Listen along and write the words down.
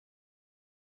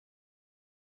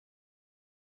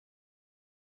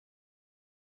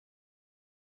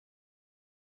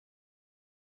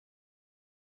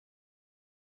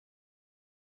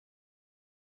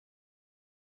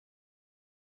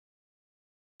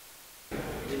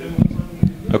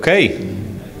Okay,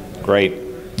 great.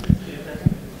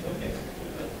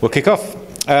 We'll kick off.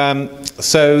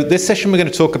 So this session we're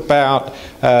going to talk about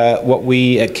what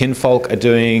we at Kinvolk are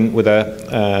doing with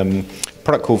a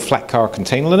product called Flatcar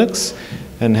Container Linux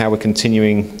and how we're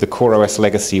continuing the CoreOS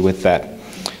legacy with that.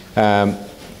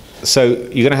 So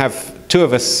you're going to have two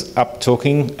of us up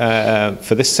talking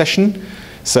for this session.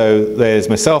 So there's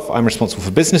myself, I'm responsible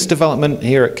for business development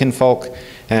here at Kinvolk,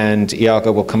 and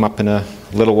Iago will come up in a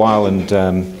little while and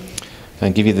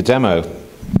give you the demo.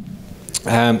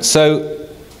 So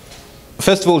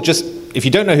first of all, just if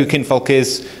you don't know who Kinvolk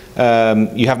is,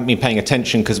 you haven't been paying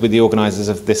attention because we're the organizers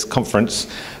of this conference.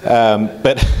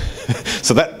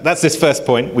 So that's this first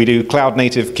point. We do cloud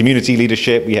native community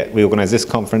leadership. We organize this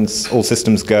conference, All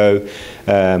Systems Go,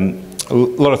 a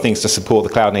lot of things to support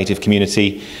the cloud native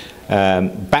community.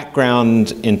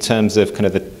 Background in terms of kind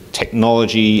of the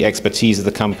technology expertise of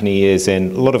the company is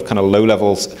in a lot of kind of low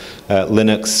levels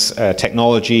Linux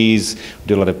technologies. We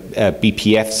do a lot of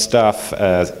BPF stuff,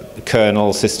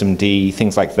 kernel, systemd,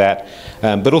 things like that.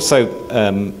 But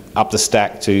also up the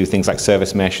stack to things like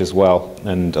service mesh as well,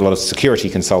 and a lot of security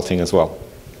consulting as well.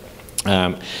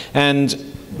 And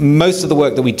most of the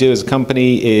work that we do as a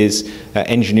company is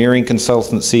engineering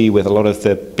consultancy with a lot of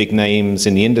the big names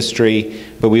in the industry,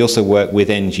 but we also work with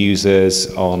end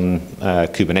users on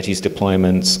Kubernetes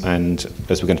deployments and,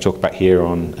 as we're going to talk about here,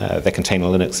 on their container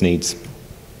Linux needs.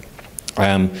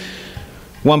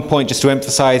 One point just to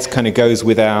emphasize kind of goes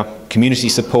with our community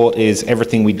support is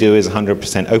everything we do is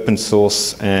 100% open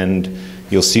source, and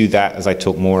you'll see that as I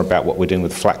talk more about what we're doing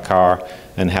with Flatcar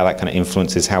and how that kind of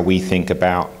influences how we think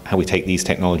about how we take these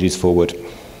technologies forward.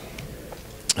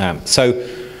 So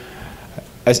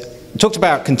as talked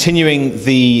about continuing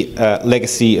the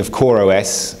legacy of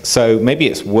CoreOS, so maybe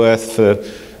it's worth for,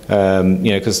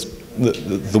 because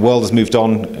the world has moved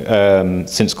on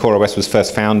since CoreOS was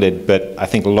first founded, but I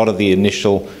think a lot of the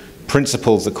initial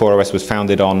principles that CoreOS was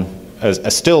founded on are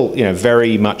still,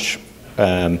 very much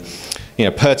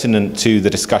pertinent to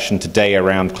the discussion today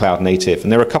around cloud native.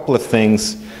 And there are a couple of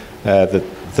things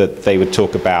that they would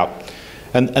talk about.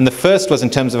 And the first was, in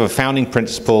terms of a founding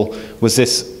principle, was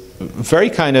this very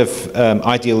kind of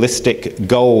idealistic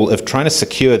goal of trying to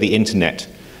secure the internet.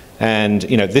 And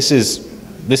this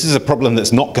is a problem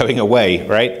that's not going away,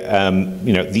 right?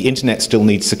 The internet still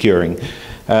needs securing.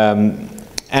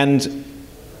 And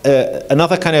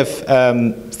another kind of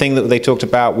thing that they talked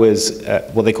about was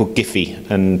what they call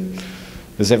Giphy. And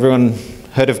has everyone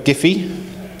heard of Giphy?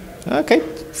 Okay,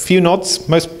 a few nods.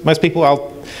 Most people,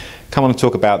 I'll come on and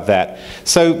talk about that.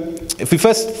 So if we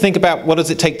first think about what does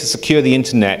it take to secure the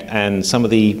internet and some of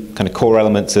the kind of core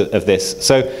elements of this.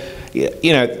 So,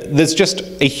 there's just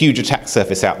a huge attack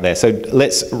surface out there. So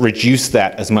let's reduce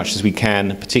that as much as we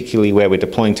can, particularly where we're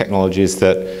deploying technologies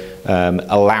that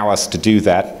allow us to do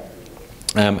that.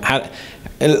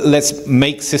 Let's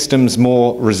make systems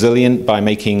more resilient by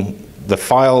making the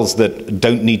files that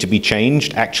don't need to be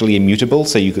changed actually immutable,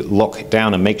 so you could lock it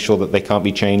down and make sure that they can't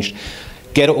be changed.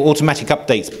 Get automatic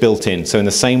updates built in, so in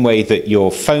the same way that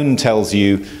your phone tells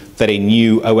you that a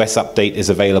new OS update is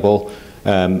available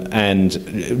and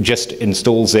just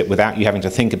installs it without you having to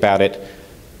think about it,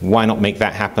 why not make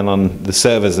that happen on the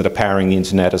servers that are powering the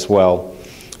internet as well?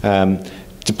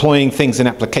 Deploying things in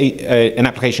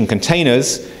application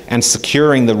containers and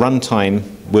securing the runtime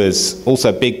was also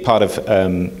a big part of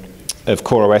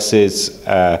CoreOS's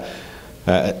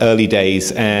early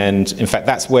days, and in fact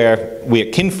that's where we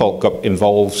at Kinvolk got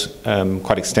involved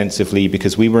quite extensively,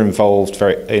 because we were involved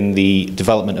in the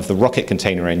development of the Rocket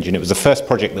container engine. It was the first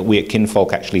project that we at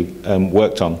Kinvolk actually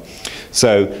worked on.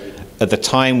 So at the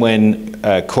time when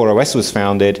CoreOS was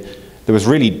founded, there was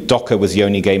really Docker was the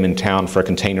only game in town for a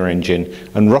container engine,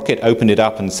 and Rocket opened it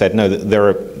up and said no,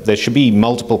 there should be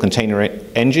multiple container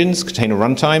engines, container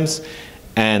runtimes.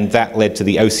 And that led to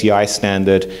the OCI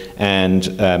standard and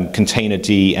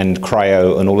Containerd and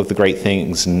Cryo and all of the great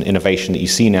things and innovation that you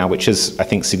see now, which has, I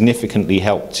think, significantly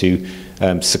helped to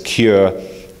secure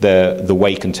the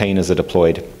way containers are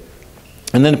deployed.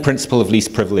 And then the principle of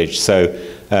least privilege, so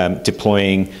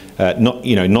deploying, not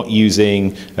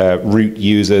using root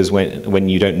users when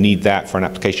you don't need that for an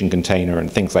application container and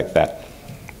things like that.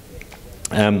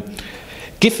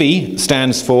 Giphy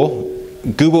stands for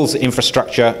Google's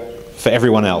infrastructure for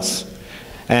everyone else.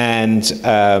 And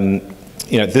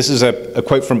this is a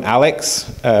quote from Alex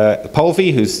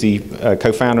Polvi, who's the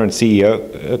co-founder and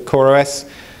CEO of CoreOS.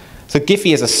 So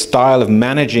Giphy is a style of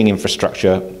managing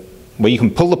infrastructure where you can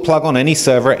pull the plug on any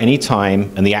server at any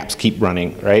time and the apps keep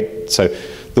running, right? So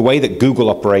the way that Google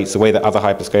operates, the way that other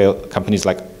hyperscale companies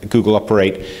like Google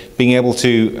operate, being able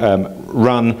to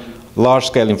run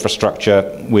large-scale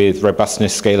infrastructure with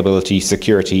robustness, scalability,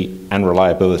 security, and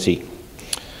reliability.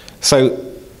 So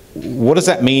what does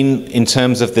that mean in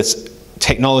terms of this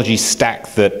technology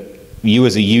stack that you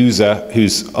as a user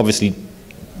who's obviously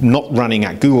not running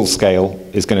at Google scale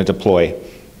is going to deploy?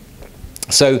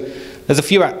 So there's a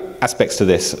few aspects to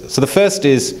this. So the first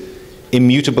is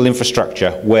immutable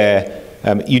infrastructure, where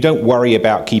you don't worry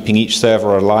about keeping each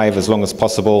server alive as long as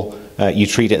possible. You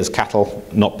treat it as cattle,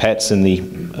 not pets, in the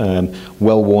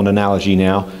well-worn analogy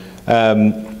now.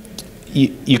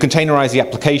 You containerize the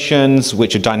applications,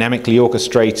 which are dynamically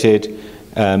orchestrated.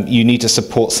 You need to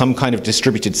support some kind of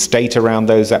distributed state around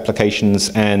those applications,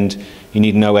 and you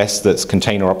need an OS that's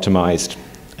container optimized.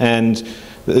 And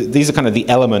these are kind of the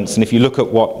elements, and if you look at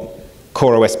what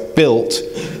CoreOS built,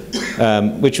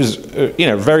 which was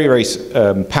very, very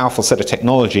powerful set of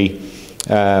technology,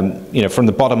 from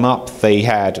the bottom up, they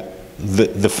had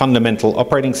the fundamental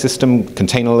operating system,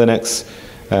 Container Linux,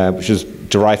 which was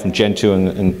derived from Gentoo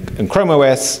and Chrome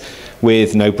OS,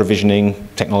 with no provisioning,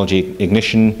 technology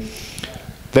ignition.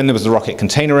 Then there was the Rocket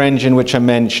Container Engine, which I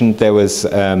mentioned. There was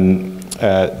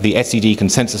the SED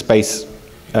consensus-based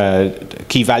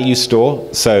key value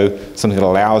store, so something that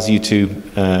allows you to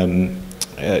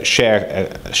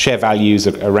share values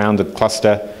around the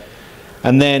cluster.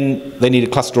 And then they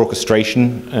needed cluster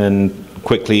orchestration, and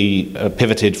quickly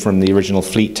pivoted from the original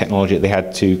Fleet technology that they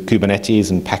had to Kubernetes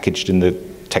and packaged in the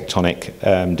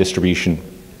Tectonic distribution.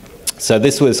 So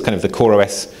this was kind of the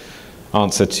CoreOS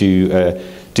answer to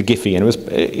Giphy, and it was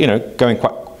going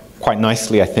quite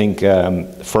nicely, I think,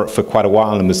 for quite a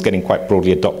while, and was getting quite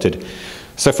broadly adopted.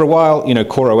 So for a while,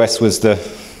 CoreOS was the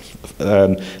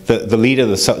leader,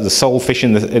 the sole fish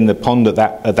in the pond at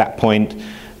that point,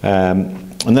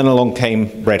 and then along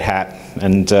came Red Hat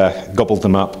and gobbled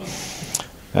them up.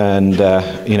 And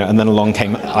and then along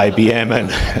came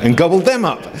IBM and gobbled them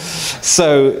up.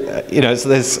 So so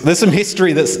there's some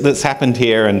history that's happened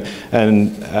here, and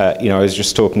I was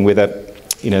just talking with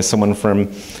someone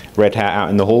from Red Hat out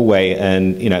in the hallway,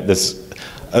 and there's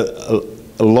a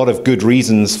lot of good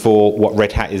reasons for what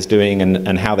Red Hat is doing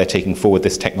and how they're taking forward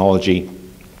this technology,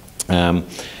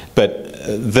 but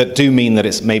that do mean that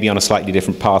it's maybe on a slightly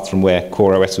different path from where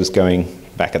CoreOS was going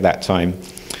back at that time.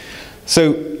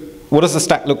 So what does the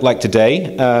stack look like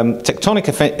today? Tectonic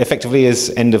effectively is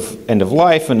end of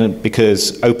life, and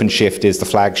because OpenShift is the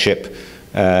flagship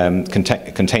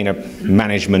container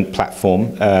management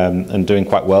platform, and doing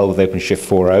quite well with OpenShift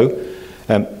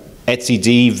 4.0.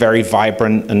 etcd, very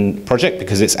vibrant and project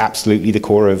because it's absolutely the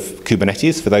core of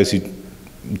Kubernetes. For those who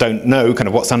don't know kind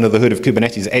of what's under the hood of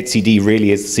Kubernetes, etcd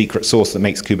really is the secret sauce that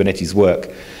makes Kubernetes work.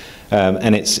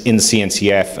 And it's in the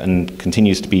CNCF and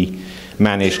continues to be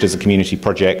managed as a community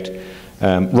project.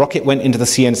 Rocket went into the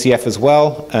CNCF as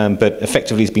well, but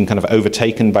effectively has been kind of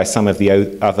overtaken by some of the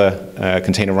other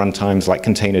container runtimes like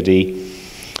Containerd.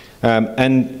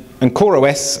 And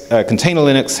CoreOS, Container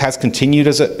Linux, has continued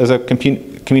as a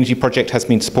community project, has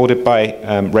been supported by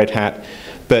Red Hat,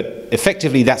 but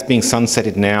effectively that's being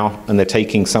sunsetted now, and they're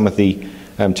taking some of the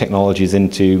technologies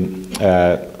into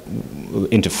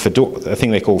Fedora, a thing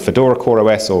they call Fedora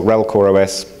CoreOS or RHEL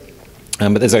CoreOS.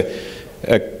 But there's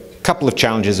a couple of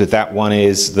challenges with that. One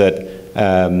is that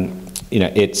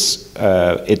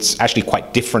it's actually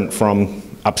quite different from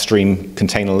upstream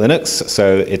Container Linux,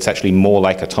 so it's actually more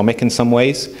like Atomic in some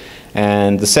ways.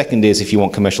 And the second is, if you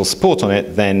want commercial support on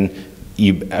it, then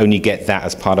you only get that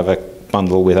as part of a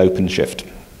bundle with OpenShift.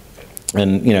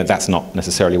 And that's not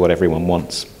necessarily what everyone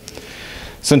wants.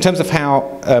 So in terms of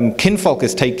how Kinvolk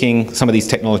is taking some of these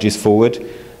technologies forward,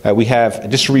 we have a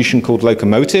distribution called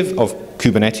Locomotive of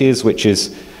Kubernetes, which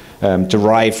is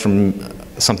derived from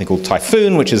something called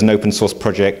Typhoon, which is an open source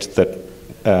project that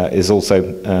is also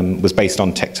was based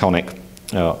on Tectonic.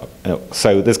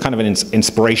 So there's kind of an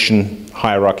inspiration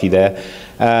hierarchy there,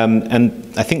 and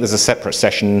I think there's a separate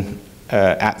session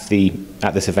at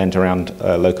this event around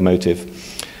Locomotive.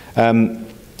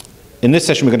 In this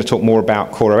session, we're going to talk more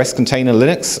about CoreOS Container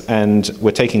Linux, and we're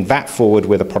taking that forward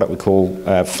with a product we call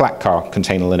Flatcar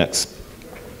Container Linux.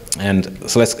 And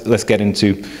so let's get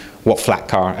into what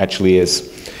Flatcar actually is.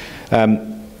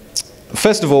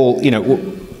 First of all,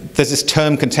 there's this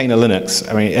term Container Linux.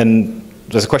 I mean, and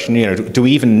there's a question, do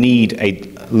we even need a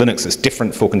Linux that's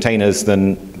different for containers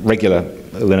than regular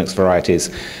Linux varieties?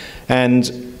 And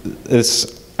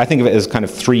I think of it as kind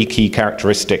of three key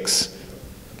characteristics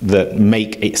that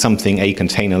make something a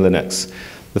Container Linux.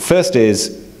 The first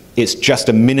is it's just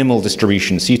a minimal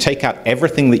distribution. So you take out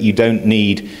everything that you don't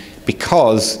need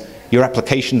because your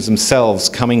applications themselves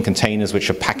come in containers which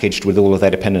are packaged with all of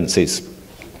their dependencies.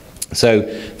 So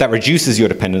that reduces your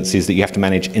dependencies that you have to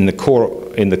manage in the core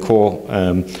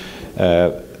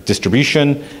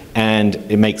distribution, and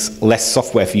it makes less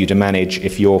software for you to manage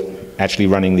if you're actually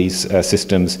running these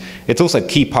systems. It's also a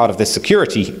key part of the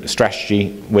security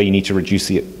strategy where you need to reduce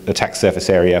the attack surface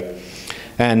area,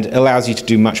 and allows you to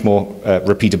do much more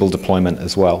repeatable deployment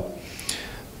as well.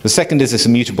 The second is this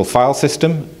immutable file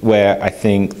system, where I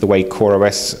think the way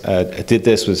CoreOS did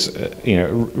this was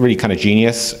really kind of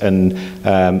genius, and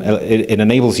it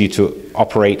enables you to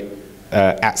operate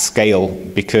at scale,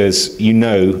 because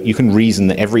you can reason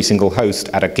that every single host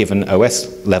at a given OS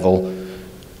level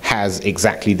has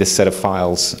exactly this set of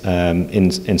files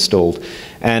installed.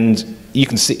 And you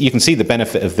can see the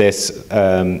benefit of this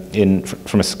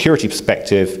from a security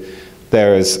perspective.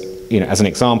 There is, as an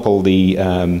example, the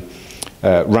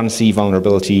RunC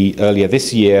vulnerability earlier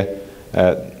this year.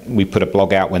 We put a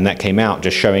blog out when that came out,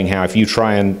 just showing how if you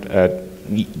try and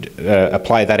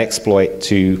apply that exploit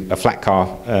to a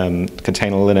Flatcar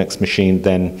Container Linux machine,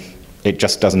 then it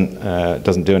just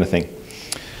doesn't do anything.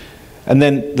 And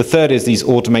then the third is these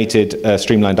automated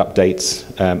streamlined updates.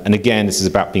 And again, this is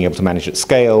about being able to manage at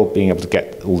scale, being able to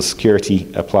get all the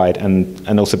security applied,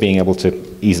 and also being able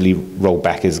to easily roll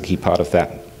back is a key part of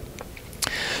that.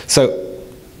 So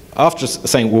after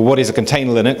saying, well, what is a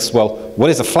container Linux? Well, what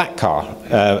is a Flatcar?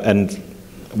 And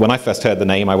when I first heard the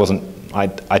name,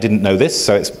 I didn't know this,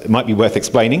 so it might be worth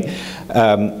explaining.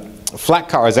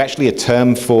 Flatcar is actually a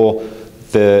term for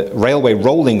the railway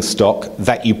rolling stock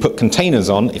that you put containers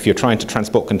on if you're trying to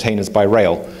transport containers by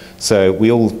rail. So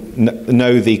we all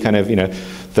know the kind of,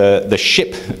 the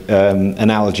ship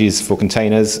analogies for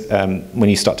containers. When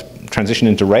you start to transition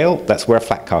into rail, that's where a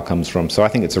Flatcar comes from. So I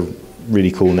think it's a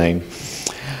really cool name.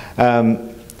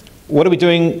 What are we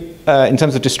doing in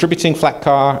terms of distributing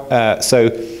Flatcar? So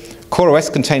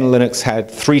CoreOS Container Linux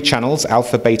had 3 channels,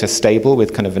 alpha, beta, stable,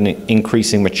 with kind of an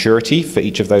increasing maturity for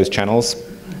each of those channels.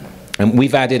 And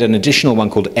we've added an additional one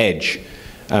called Edge,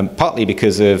 partly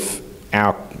because of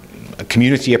our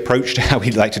community approach to how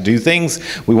we'd like to do things.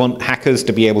 We want hackers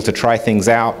to be able to try things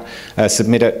out,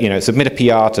 submit a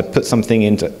PR to put something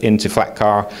into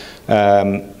Flatcar,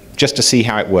 just to see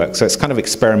how it works. So it's kind of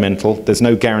experimental. There's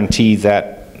no guarantee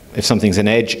that if something's in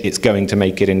Edge, it's going to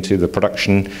make it into the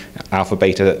production alpha,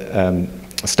 beta,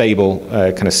 stable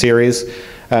kind of series.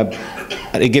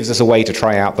 It gives us a way to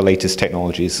try out the latest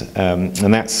technologies,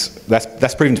 and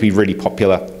that's proven to be really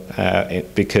popular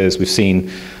because we've seen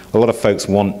a lot of folks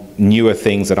want newer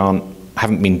things that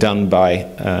haven't been done by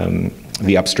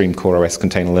the upstream CoreOS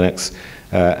Container Linux,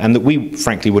 and that we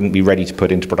frankly wouldn't be ready to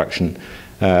put into production,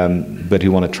 but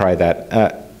who want to try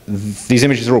that. These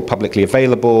images are all publicly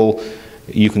available.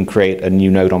 You can create a new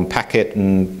node on Packet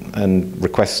and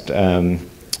request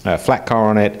Flatcar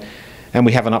on it. And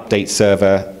we have an update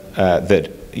server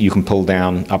that you can pull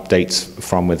down updates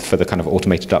from for the kind of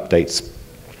automated updates.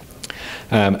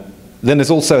 Then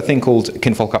there's also a thing called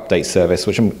Kinvolk Update Service,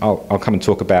 which I'll come and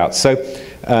talk about. So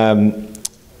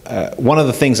one of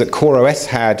the things that CoreOS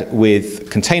had with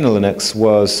Container Linux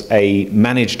was a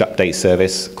managed update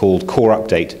service called Core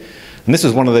Update. And this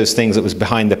was one of those things that was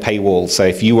behind the paywall. So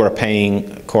if you were a paying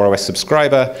CoreOS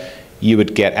subscriber, you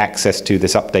would get access to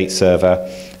this update server,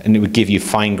 and it would give you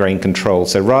fine-grained control.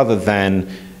 So rather than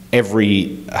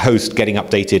every host getting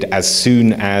updated as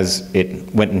soon as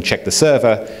it went and checked the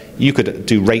server, you could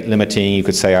do rate limiting. You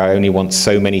could say, I only want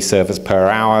so many servers per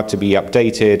hour to be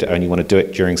updated. I only want to do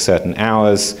it during certain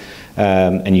hours.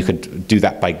 And you could do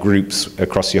that by groups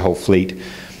across your whole fleet.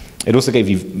 It also gave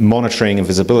you monitoring and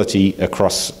visibility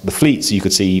across the fleet, so you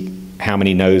could see how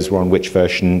many nodes were on which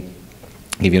version,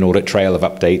 give you an audit trail of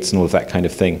updates and all of that kind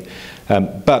of thing.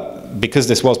 But because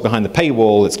this was behind the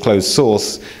paywall, it's closed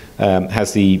source,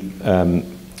 has the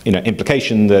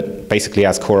implication that basically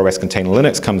as CoreOS Container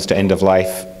Linux comes to end of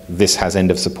life, this has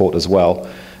end of support as well.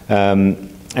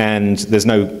 And there's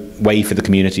no way for the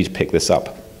community to pick this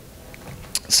up.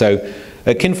 So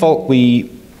at Kinvolk,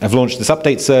 we have launched this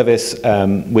update service,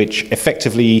 which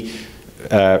effectively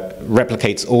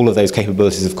replicates all of those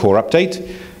capabilities of Core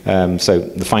Update. So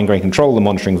the fine-grained control, the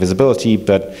monitoring, visibility,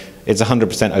 but it's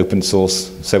 100% open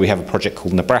source. So we have a project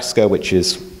called Nebraska, which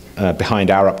is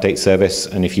behind our update service,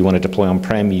 and if you want to deploy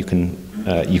on-prem, you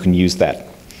can use that.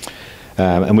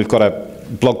 And we've got a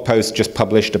blog post just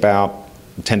published about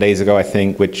 10 days ago, I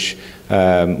think, which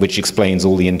explains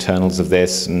all the internals of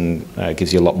this and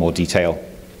gives you a lot more detail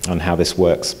on how this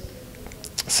works.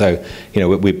 So,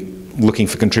 we're looking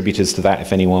for contributors to that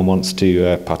if anyone wants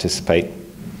to participate.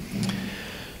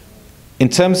 In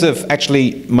terms of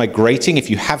actually migrating,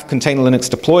 if you have Container Linux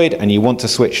deployed and you want to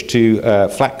switch to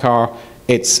Flatcar,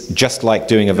 it's just like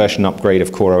doing a version upgrade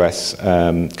of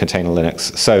CoreOS Container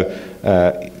Linux. So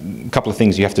a couple of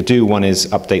things you have to do. One is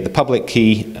update the public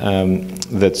key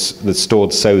that's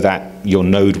stored so that your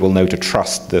node will know to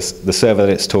trust the server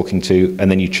that it's talking to,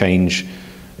 and then you change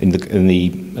in the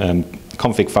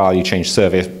config file, you change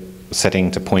server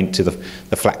setting to point to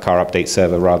the Flatcar update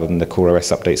server rather than the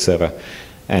CoreOS update server,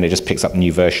 and it just picks up a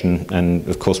new version. And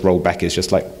of course, rollback is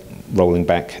just like rolling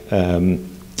back an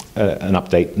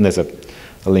update. And there's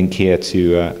a link here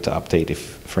to update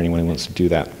for anyone who wants to do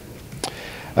that.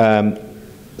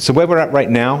 So where we're at right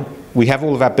now, we have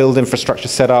all of our build infrastructure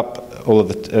set up, all of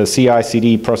the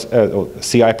CI/CD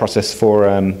CI process for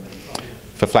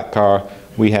Flatcar.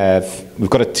 We've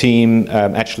got a team.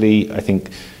 Actually, I think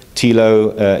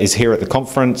Thilo is here at the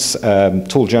conference.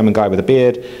 Tall German guy with a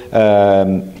beard,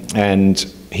 and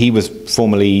he was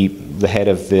formerly the head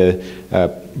of the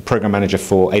program manager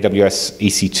for AWS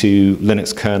EC2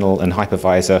 Linux kernel and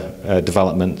hypervisor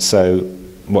development. So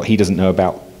what he doesn't know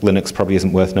about Linux probably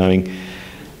isn't worth knowing.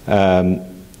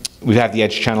 We have the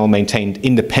Edge channel maintained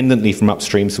independently from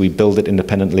upstream, so we build it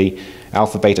independently.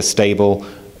 Alpha Beta Stable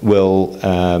will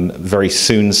very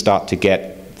soon start to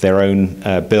get their own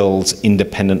builds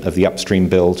independent of the upstream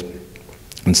build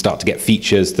and start to get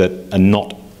features that are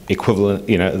not equivalent,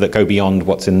 that go beyond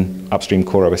what's in upstream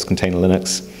CoreOS Container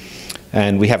Linux.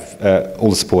 And we have all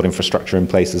the support infrastructure in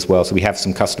place as well. So we have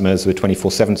some customers with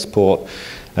 24/7 support,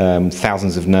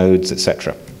 thousands of nodes,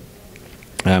 etc.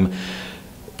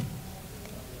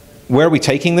 Where are we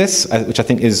taking this? Which I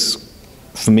think is,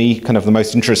 for me, kind of the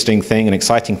most interesting thing and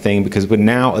exciting thing, because we're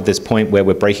now at this point where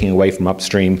we're breaking away from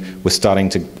upstream. We're starting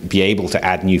to be able to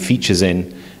add new features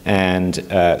in. And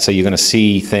so you're going to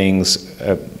see things,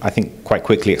 I think, quite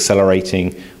quickly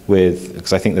accelerating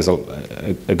because I think there's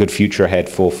a good future ahead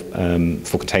for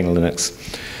Container Linux.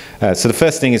 So the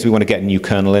first thing is we want to get a new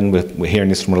kernel in. We're hearing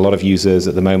this from a lot of users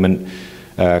at the moment.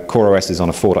 CoreOS is on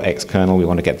a 4.x kernel. We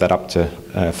want to get that up to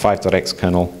 5.x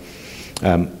kernel.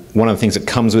 One of the things that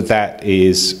comes with that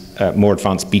is more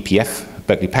advanced BPF,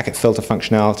 Berkeley Packet Filter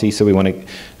functionality. So we want to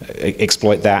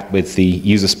exploit that with the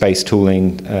user space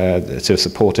tooling to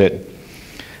support it.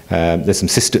 There's some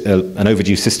an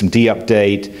overdue system D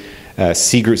update.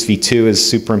 cgroups v2 is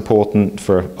super important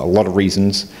for a lot of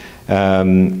reasons.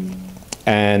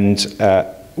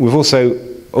 We've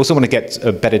also want to get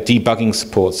a better debugging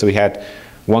support. So we had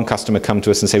one customer come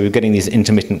to us and say, we're getting these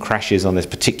intermittent crashes on this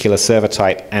particular server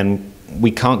type, and we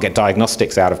can't get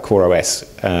diagnostics out of CoreOS.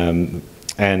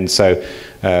 So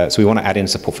we want to add in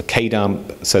support for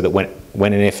kdump, so that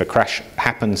when and if a crash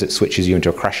happens, it switches you into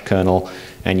a crash kernel,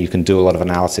 and you can do a lot of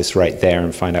analysis right there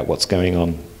and find out what's going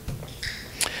on.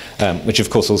 Which of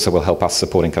course also will help us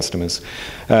supporting customers.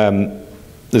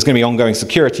 There's going to be ongoing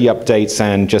security updates,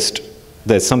 and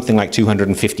there's something like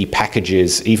 250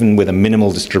 packages, even with a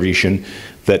minimal distribution,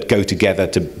 that go together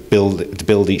to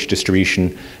build each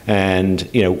distribution. And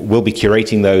we'll be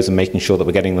curating those and making sure that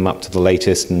we're getting them up to the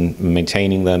latest and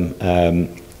maintaining them.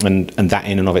 And that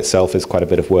in and of itself is quite a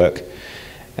bit of work.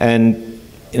 And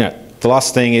the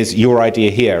last thing is your idea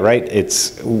here, right?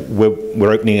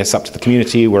 We're opening this up to the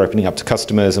community, we're opening up to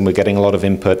customers, and we're getting a lot of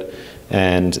input.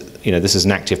 And this is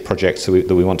an active project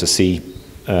that we want to see.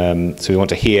 So we want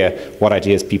to hear what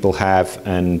ideas people have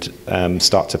and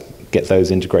start to get those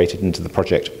integrated into the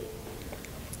project.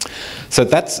 So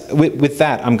with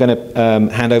that, I'm going to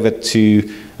hand over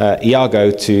to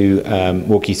Iago to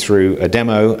walk you through a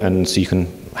demo, and so you can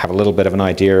have a little bit of an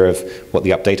idea of what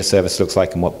the updater service looks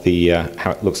like and what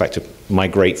how it looks like to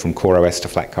migrate from CoreOS to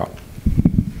Flatcar.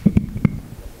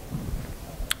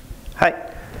 Hi,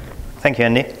 thank you,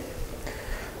 Andy.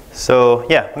 So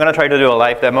yeah, I'm going to try to do a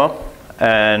live demo.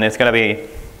 And it's going to be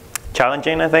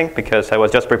challenging, I think, because I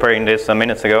was just preparing this some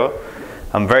minutes ago.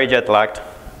 I'm very jet lagged.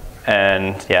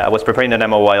 And yeah, I was preparing the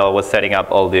demo while I was setting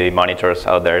up all the monitors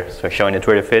out there, so showing the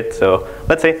Twitter feed. So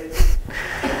let's see.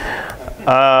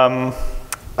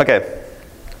 OK.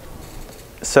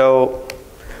 So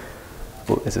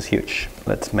this is huge.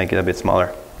 Let's make it a bit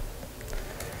smaller.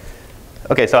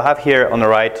 OK, so I have here on the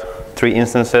right 3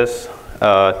 instances.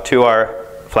 2 are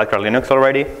Flatcar Linux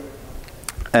already,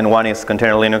 and 1 is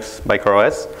Container Linux by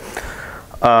CoreOS.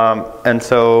 And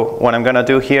so what I'm going to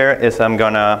do here is I'm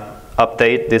going to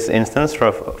update this instance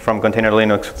from Container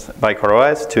Linux by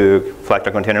CoreOS to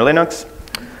Flatcar Container Linux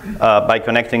by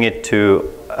connecting it to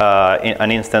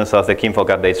an instance of the Kinvolk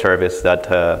update service that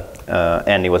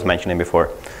Andy was mentioning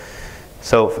before.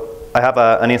 So I have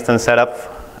an instance set up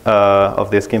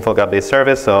of this Kinvolk update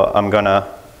service, so I'm going to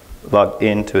log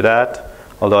into that.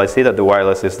 Although I see that the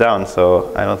wireless is down,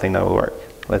 so I don't think that will work.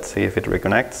 Let's see if it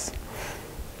reconnects.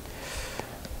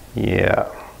 Yeah.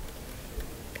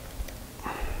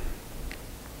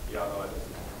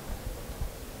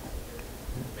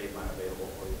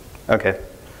 Okay.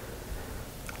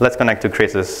 Let's connect to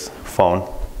Chris's phone.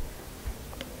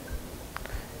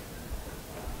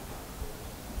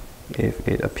 If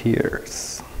it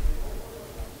appears.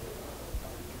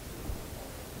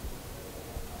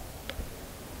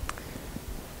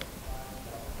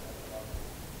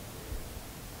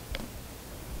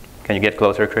 Can you get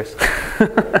closer, Chris?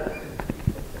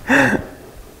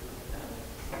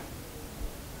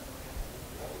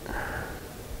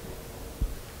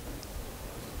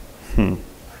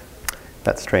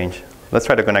 That's strange. Let's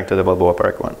try to connect to the Balboa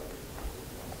Park one.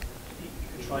 You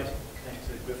can try to connect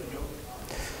to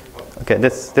Gryffindor. Okay,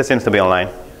 this seems to be online.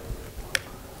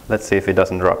 Let's see if it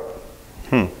doesn't drop.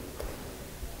 Forget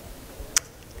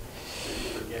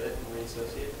it and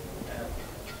reassociate.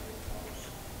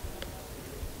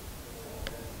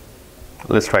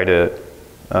 Let's try the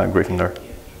Gryffindor.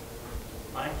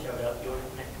 Mine showed up. You want to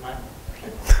connect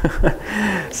to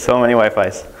mine? So many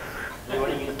Wi-Fis. You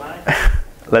want to use mine?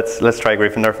 Let's try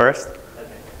Gryffindor first. Okay.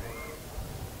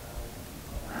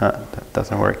 That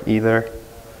doesn't work either.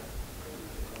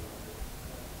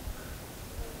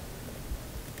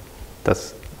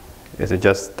 Is it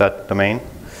just that domain?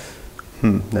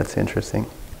 That's interesting.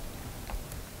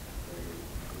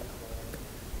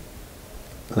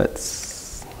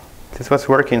 This was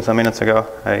working some minutes ago,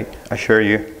 I assure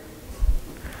you.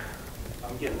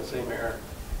 I'm getting the same error.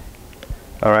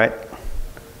 All right. It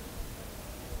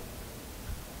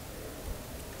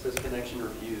says connection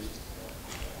refused.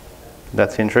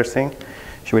 That's interesting.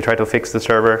 Should we try to fix the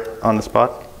server on the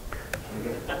spot?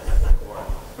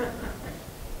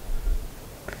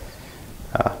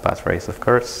 Passphrase, of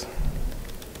course.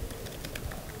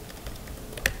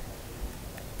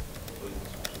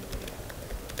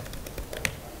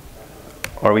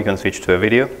 Or we can switch to a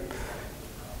video.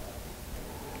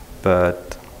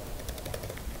 But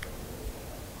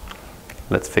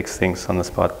let's fix things on the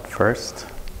spot first,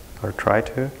 or try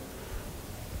to.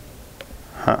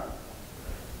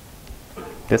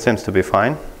 This seems to be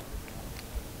fine.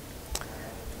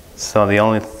 So the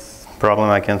only problem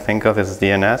I can think of is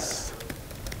DNS.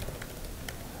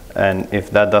 And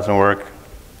if that doesn't work,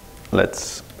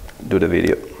 let's do the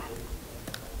video.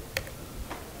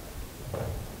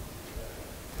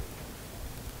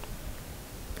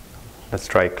 Let's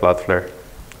try Cloudflare.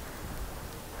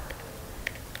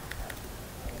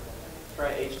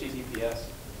 Try HTTPS.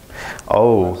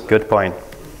 Oh, good point.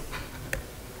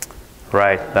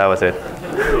 Right, that was it.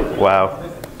 Wow.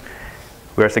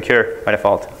 We're secure by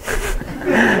default.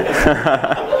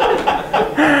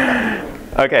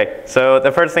 Okay, so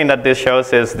the first thing that this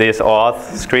shows is this auth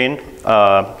screen.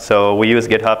 So we use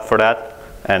GitHub for that,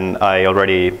 and I'm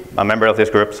a member of this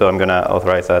group, so I'm going to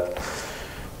authorize that.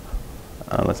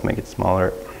 Let's make it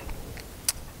smaller.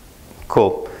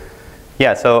 Cool.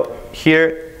 Yeah, so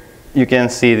here you can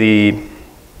see the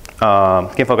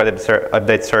Kinvolk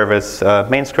update service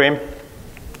main screen.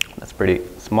 That's pretty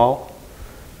small.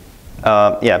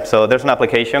 Yeah, so there's an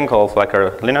application called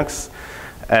Flatcar Linux.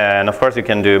 And of course, you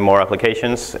can do more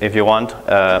applications if you want.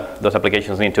 Those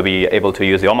applications need to be able to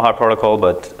use the Omaha protocol,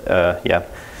 but yeah,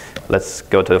 let's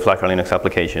go to the Flatcar Linux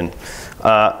application.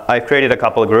 I've created a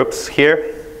couple of groups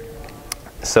here.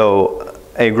 So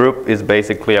a group is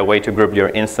basically a way to group your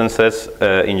instances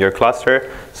in your cluster,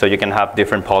 so you can have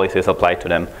different policies applied to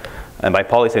them. And by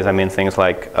policies, I mean things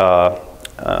like,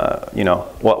 you know,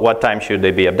 what time should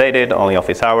they be updated, only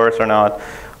office hours or not?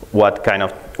 What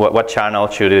channel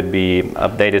should it be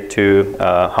updated to?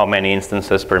 How many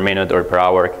instances per minute or per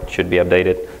hour should be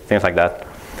updated? Things like that.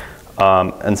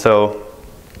 And so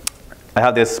I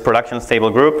have this production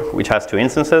stable group, which has two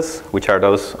instances, which are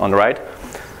those on the right.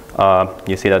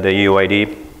 You see that the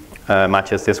UID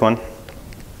matches this one.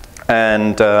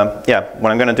 And yeah,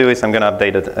 what I'm going to do is I'm going to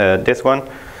update this one.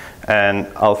 And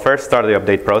I'll first start the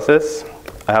update process.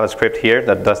 I have a script here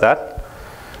that does that.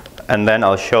 And then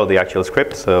I'll show the actual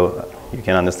script so you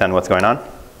can understand what's going on.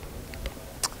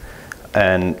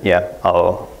 And yeah,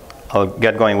 I'll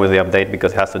get going with the update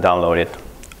because it has to download it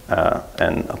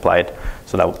and apply it.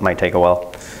 So that might take a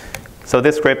while. So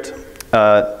this script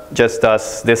just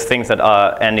does these things that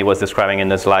Andy was describing in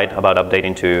the slide about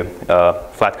updating to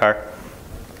Flatcar.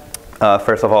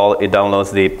 First of all, it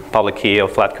downloads the public key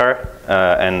of Flatcar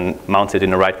and mounts it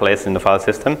in the right place in the file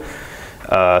system.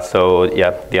 So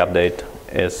yeah, the update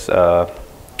is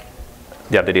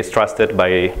trusted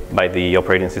by the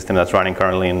operating system that's running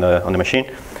currently on the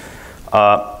machine.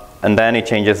 And then it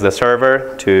changes the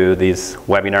server to this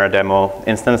webinar demo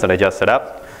instance that I just set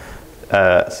up.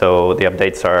 So the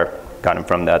updates are gotten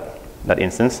from that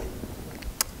instance.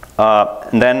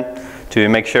 And then To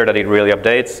make sure that it really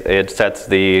updates, it sets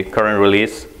the current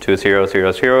release to 000,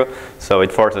 so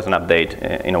it forces an update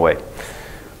in a way.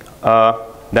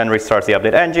 Then restarts the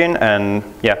update engine, and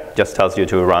yeah, just tells you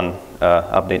to run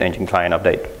update engine client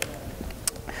update.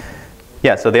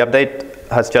 Yeah, so the update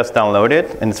has just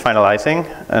downloaded and it's finalizing,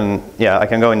 and yeah, I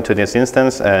can go into this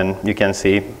instance and you can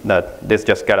see that this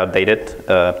just got updated.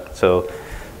 So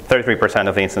 33%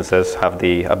 of the instances have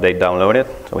the update downloaded.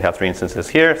 So we have 3 instances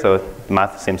here, so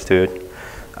math seems to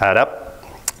add up.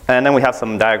 And then we have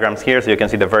some diagrams here, so you can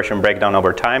see the version breakdown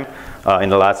over time in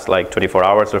the last like 24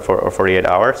 hours or 48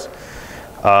 hours.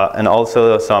 And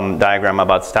also some diagram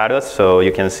about status, so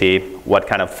you can see what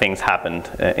kind of things happened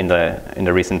in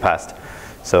the recent past.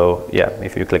 So yeah,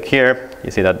 if you click here,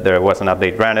 you see that there was an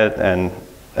update granted, and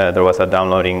there was a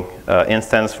downloading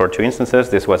instance for 2 instances.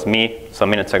 This was me some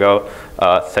minutes ago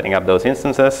setting up those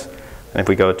instances. And if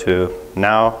we go to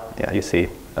now, yeah, you see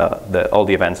all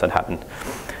the events that happened.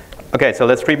 Okay, so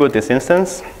let's reboot this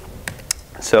instance.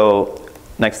 So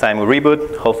next time we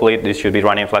reboot, hopefully this should be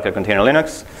running Flatcar Container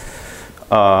Linux.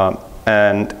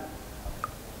 And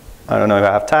I don't know if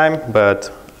I have time,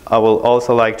 but I will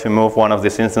also like to move one of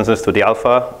these instances to the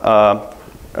alpha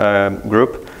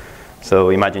group. So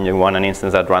imagine you want an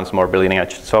instance that runs more bleeding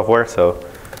edge software. So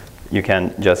you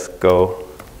can just go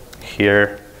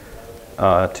here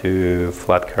to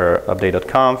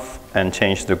flatcarupdate.conf and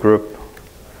change the group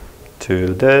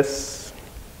to this.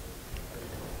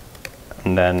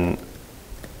 And then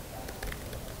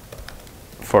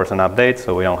force an update,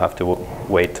 so we don't have to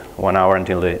wait 1 hour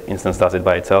until the instance does it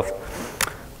by itself.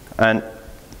 And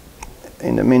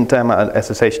in the meantime, I'll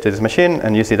SSH to this machine,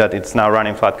 and you see that it's now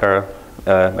running Flatcar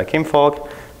by Kinvolk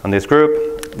on this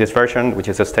group, this version, which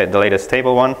is the latest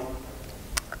stable one.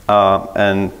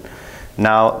 And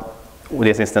now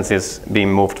this instance is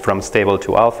being moved from stable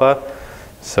to alpha.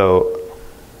 So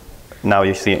now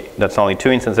you see that's only 2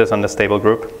 instances on the stable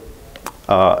group,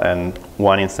 and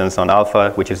 1 instance on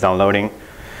alpha, which is downloading.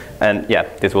 And yeah,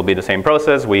 this will be the same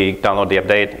process. We download the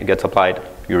update, it gets applied,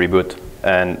 you reboot,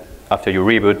 and after you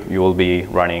reboot, you will be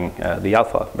running the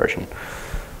alpha version.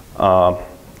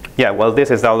 Yeah, while this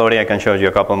is downloading, I can show you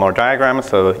a couple more diagrams.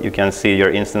 So you can see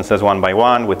your instances one by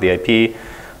one with the IP,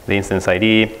 the instance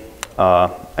ID,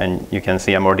 and you can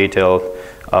see a more detailed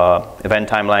event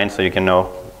timeline, so you can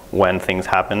know when things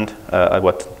happened at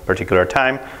what particular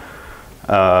time.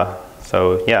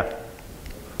 So yeah.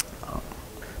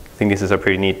 I think this is a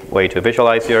pretty neat way to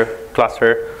visualize your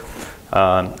cluster.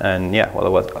 And yeah,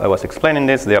 while I was explaining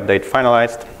this, the update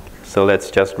finalized. So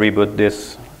let's just reboot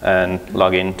this and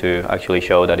log in to actually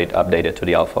show that it updated to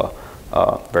the alpha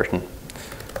version.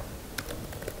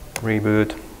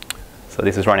 Reboot. So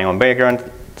this is running on background,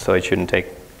 so it shouldn't take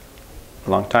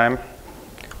a long time.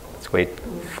 Let's wait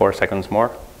 4 seconds more.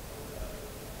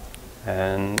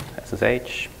 And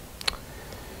SSH.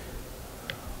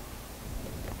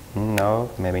 No,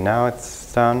 maybe now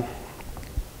it's done.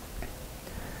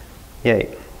 Yay.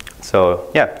 So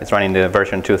yeah, it's running the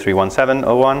version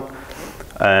 2317.01.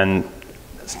 And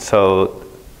so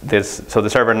the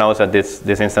server knows that this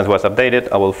instance was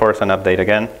updated. I will force an update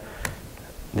again.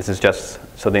 This is just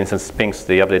so the instance pings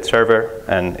the update server,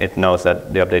 and it knows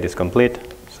that the update is complete.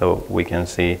 So we can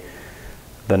see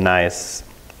the nice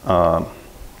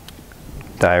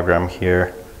diagram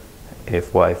here if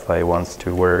Wi-Fi wants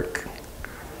to work.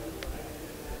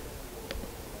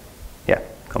 Yeah,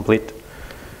 complete.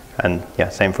 And yeah,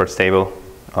 same for stable.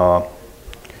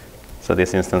 So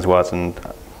this instance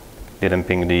didn't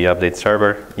ping the update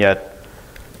server yet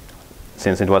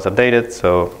since it was updated.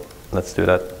 So let's do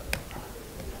that.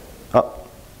 Oh,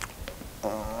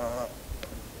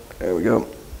 there we go.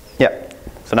 Yeah,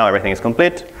 so now everything is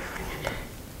complete.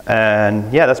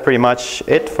 And yeah, that's pretty much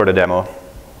it for the demo.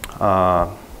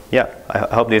 Yeah,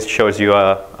 I hope this shows you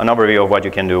an overview of what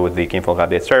you can do with the Kinvolk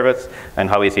update service and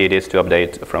how easy it is to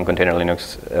update from Container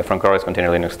Linux, from CoreOS Container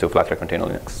Linux to Flatcar Container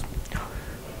Linux.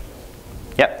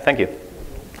 Yeah, thank you.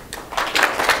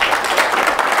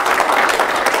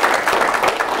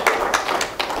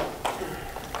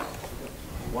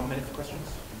 1 minute for questions?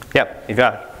 Yeah, if you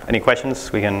have any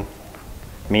questions, we can,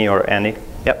 me or Andy.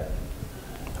 Yep.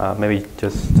 Maybe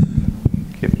just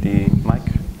give the mic.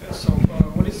 So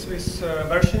what is this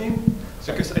versioning?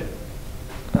 Because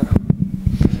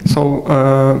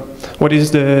what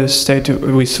is the state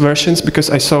with versions? Because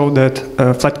I saw that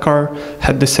Flatcar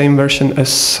had the same version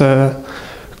as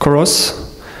CoreOS.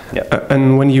 Yeah.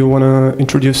 And when you want to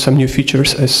introduce some new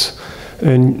features, as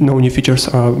no new features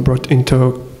are brought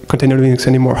into Container Linux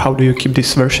anymore, how do you keep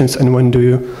these versions, and when do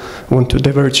you want to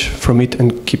diverge from it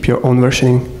and keep your own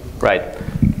versioning? Right.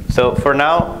 So for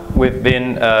now, we've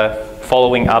been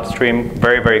following upstream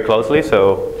very, very closely.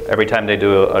 So every time they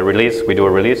do a release, we do a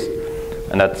release,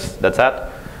 and that's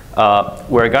that.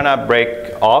 We're gonna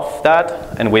break off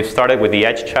that, and we've started with the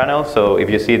edge channel. So if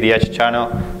you see the edge channel,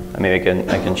 maybe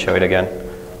I can show it again.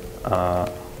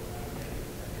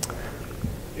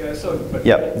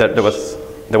 Yeah, there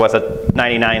was a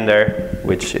 99 there,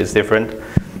 which is different.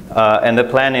 And the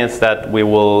plan is that we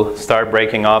will start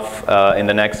breaking off in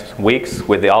the next weeks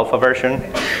with the alpha version.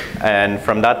 And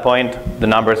from that point, the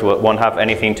numbers won't have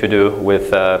anything to do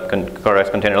with CoreOS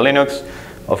Container Linux.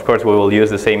 Of course, we will use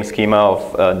the same schema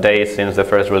of days since the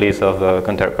first release of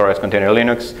CoreOS Container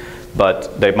Linux,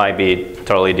 but they might be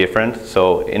totally different.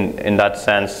 So in that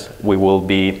sense, we will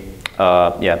be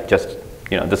just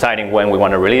deciding when we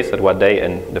want to release, at what day,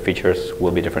 and the features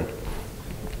will be different.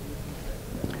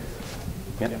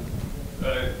 Yeah.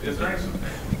 Is there any,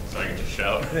 sorry, I can just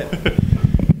shout.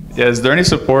 Yeah, is there any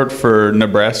support for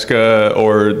Nebraska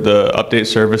or the update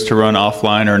service to run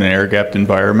offline or in an air-gapped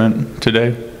environment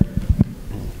today?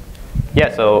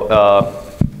 Yeah, so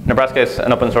Nebraska is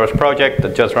an open source project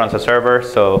that just runs a server,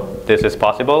 so this is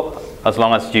possible as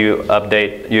long as you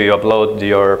upload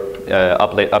your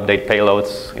update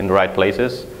payloads in the right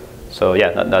places. So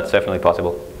yeah, that's definitely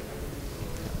possible.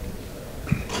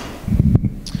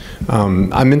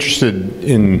 I'm interested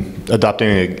in adopting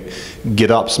a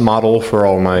GitOps model for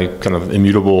all my kind of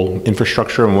immutable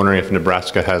infrastructure. I'm wondering if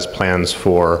Nebraska has plans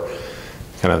for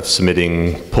kind of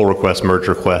submitting pull requests, merge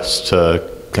requests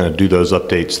to kind of do those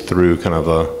updates through kind of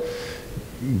a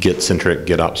Git-centric,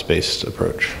 GitOps-based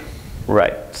approach.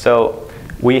 Right. So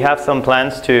we have some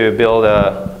plans to build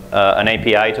an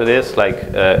API to this, like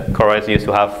CoreOS used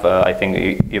to have, I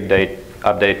think,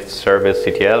 update service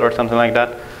CTL or something like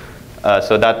that.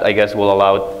 So that, I guess, will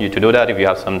allow you to do that if you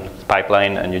have some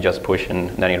pipeline and you just push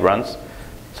and then it runs.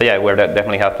 So yeah, we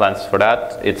definitely have plans for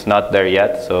that. It's not there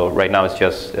yet, so right now it's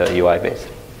just UI-based.